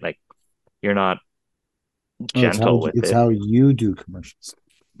sod, right? Like you're not No, gentle with it's it. how you do commercials.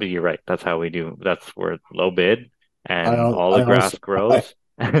 But you're right. That's how we do. That's where low bid and all the I grass also grows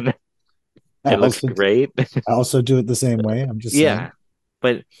and I it looks also great. I also do it the same way. I'm just saying. Yeah.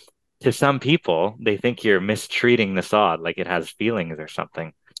 But to some people, they think you're mistreating the sod like it has feelings or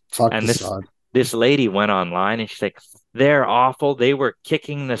something. Fuck the And sod. this lady went online and she's like, they're awful. They were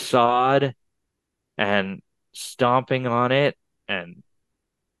kicking the sod and stomping on it. And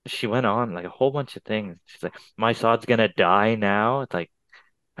she went on like a whole bunch of things. She's like, my sod's gonna die now. It's like,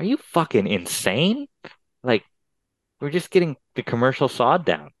 are you fucking insane? Like, we're just getting the commercial sod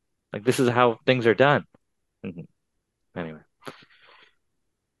down. Like, this is how things are done. Mhm. Anyway.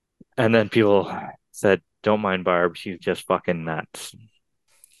 And then people said, don't mind Barb. She's just fucking nuts.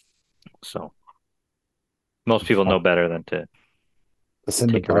 So most people know better than to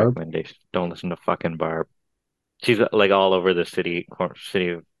Listen to take a Barb. recommendation. Don't listen to fucking Barb. She's like all over the city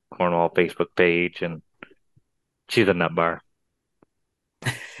of Cornwall Facebook page, and she's a nut bar.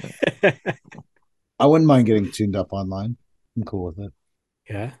 I wouldn't mind getting tuned up online. I'm cool with it.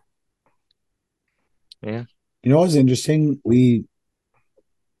 yeah. Yeah. You know what's interesting? We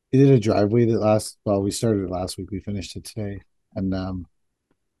did a driveway that last. Well, we started it last week. We finished it today, and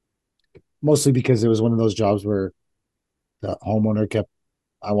mostly because it was one of those jobs where the homeowner kept,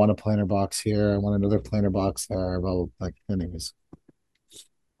 I want a planter box here, I want another planter box there. Well, like, anyways,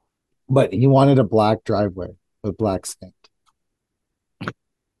 but he wanted a black driveway with black sand.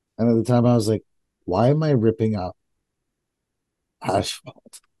 And at the time, I was like, why am I ripping up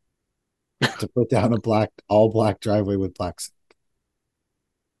asphalt to put down a all black driveway with black sand?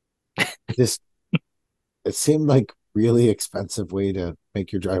 This it seemed like really expensive way to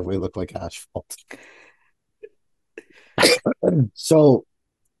make your driveway look like asphalt. So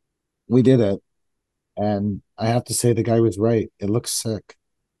we did it, and I have to say the guy was right. It looks sick.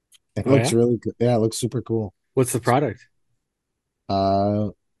 It Oh looks yeah. really good. Yeah, it looks super cool. What's the product? Uh,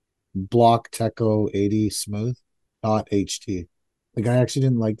 Block Techo 80 Smooth, not HT. The guy actually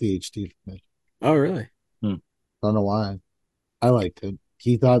didn't like the HT finish. Oh really? Hmm. Don't know why. I liked it.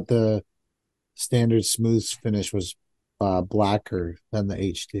 He thought the standard smooth finish was blacker than the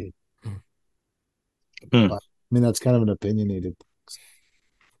HT. Hmm. But I mean, that's kind of an opinionated.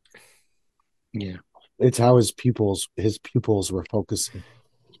 Yeah. It's how his pupils were focusing.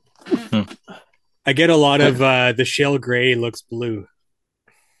 Hmm. I get a lot of the shale gray looks blue,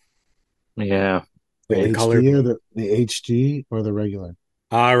 Yeah. The like the color HD or blue. the HG or the regular?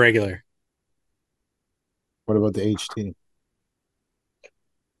 Ah, regular. What about the HT?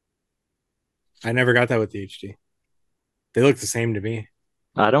 I never got that with the HD. They look the same to me.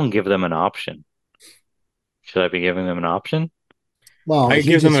 I don't give them an option. Should I be giving them an option? Well, I he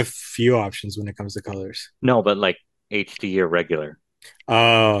give them a just few options when it comes to colors. No, but like HD or regular.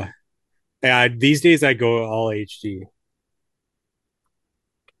 Oh, yeah. These days I go all HD.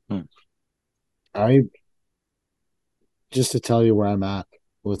 Hmm. I just to tell you where I'm at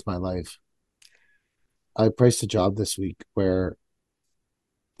with my life. I priced a job this week where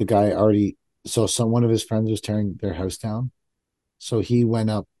the guy already so some one of his friends was tearing their house down. So he went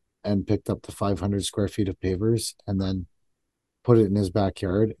up and picked up the 500 square feet of pavers and then put it in his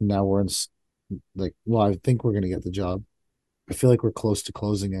backyard. And now we're in like, well, I think we're going to get the job. I feel like we're close to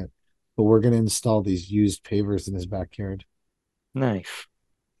closing it, but we're going to install these used pavers in his backyard. Nice.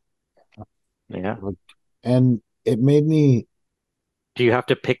 Yeah. And it made me, Do you have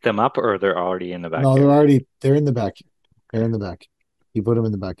to pick them up or they're already in the no, backyard? they're in the back. They're in the back. He put them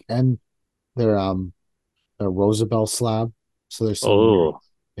in the back and they're, a Rosabelle slab. So there's some weird, Oh,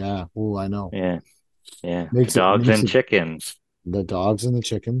 yeah. Oh, I know. yeah. Yeah. Makes it, Dogs makes and it chickens. the dogs and the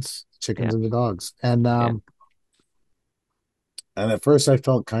Yeah. chickens and the dogs. Yeah. And at first I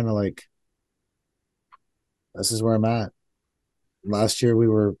felt kind of like this is where I'm at. Last year we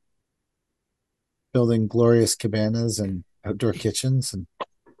were building glorious cabanas and outdoor kitchens, and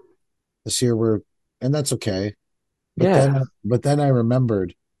this year we're, and that's okay. Yeah. But then I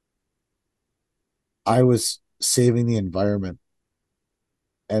remembered I was saving the environment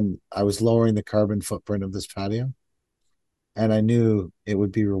and I was lowering the carbon footprint of this patio, and I knew it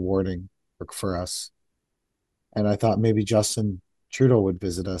would be rewarding for us. And I thought maybe Justin Trudeau would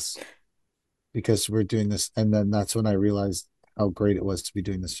visit us because we're doing this. And then that's when I realized how great it was to be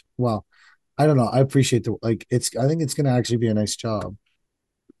doing this. Well, I don't know. I appreciate the like. I think it's going to actually be a nice job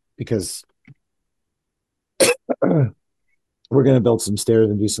because we're going to build some stairs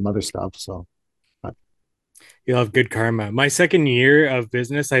and do some other stuff. So You'll have good karma. My second year of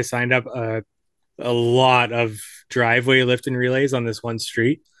business, I signed up a lot of driveway lift and relays on this one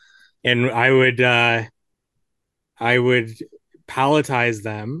street, and I would palletize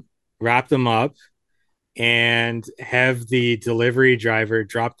them, wrap them up, and have the delivery driver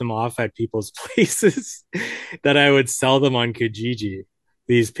drop them off at people's places that I would sell them on Kijiji.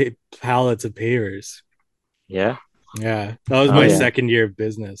 These pallets of pavers. Yeah. Yeah, that was Oh my yeah. second year of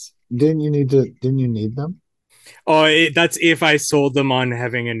business. didn't you need them? Oh, that's if I sold them on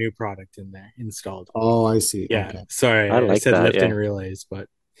having a new product in there installed. Oh, I see. Yeah, Okay. I sorry, I like said that. lift and Yeah. relays, but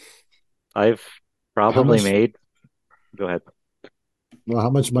I've How probably much made, go ahead. how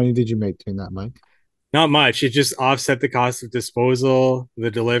much money did you make doing that, Mike? not much. It just offset the cost of disposal, the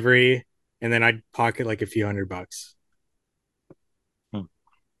delivery, and then I'd pocket like a few $100. Hmm.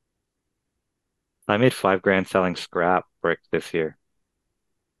 I made 5 grand selling scrap brick this year,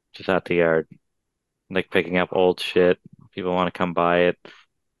 just at the yard, like picking up old shit. People want to come buy it,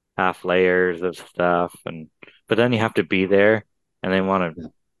 half layers of stuff, and but then you have to be there, and they want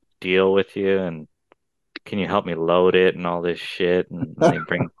to deal with you, and can you help me load it and all this shit, and they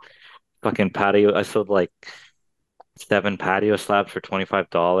bring fucking patio. I sold like 7 patio slabs for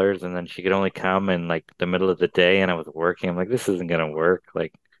 $25, and then she could only come in like the middle of the day, and I was working. I'm like, this isn't gonna work.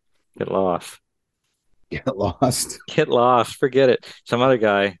 Like, get lost. Get lost. Get lost. Forget it. Some other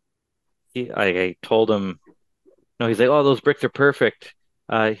guy, I told him, no, he's like, oh, those bricks are perfect.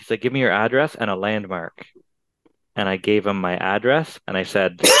 He's like, give me your address and a landmark. And I gave him my address and I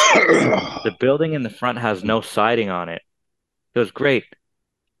said, the building in the front has no siding on it. He goes, great.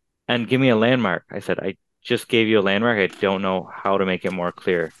 And give me a landmark. I said, I just gave you a landmark. I don't know how to make it more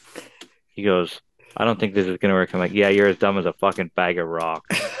clear. He goes, I don't think this is gonna work. I'm like, yeah, you're as dumb as a fucking bag of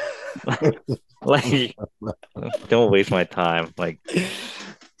rocks. Like, don't waste my time. Like,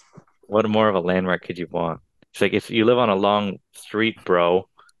 what more of a landmark could you want? It's like, if you live on a long street, bro,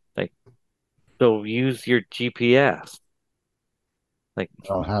 like, so use your GPS. Like, I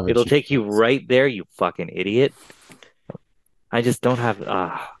don't have a it'll take you GPS. right there, you fucking idiot. I just don't have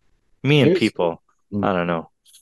me and Here's people. I don't know.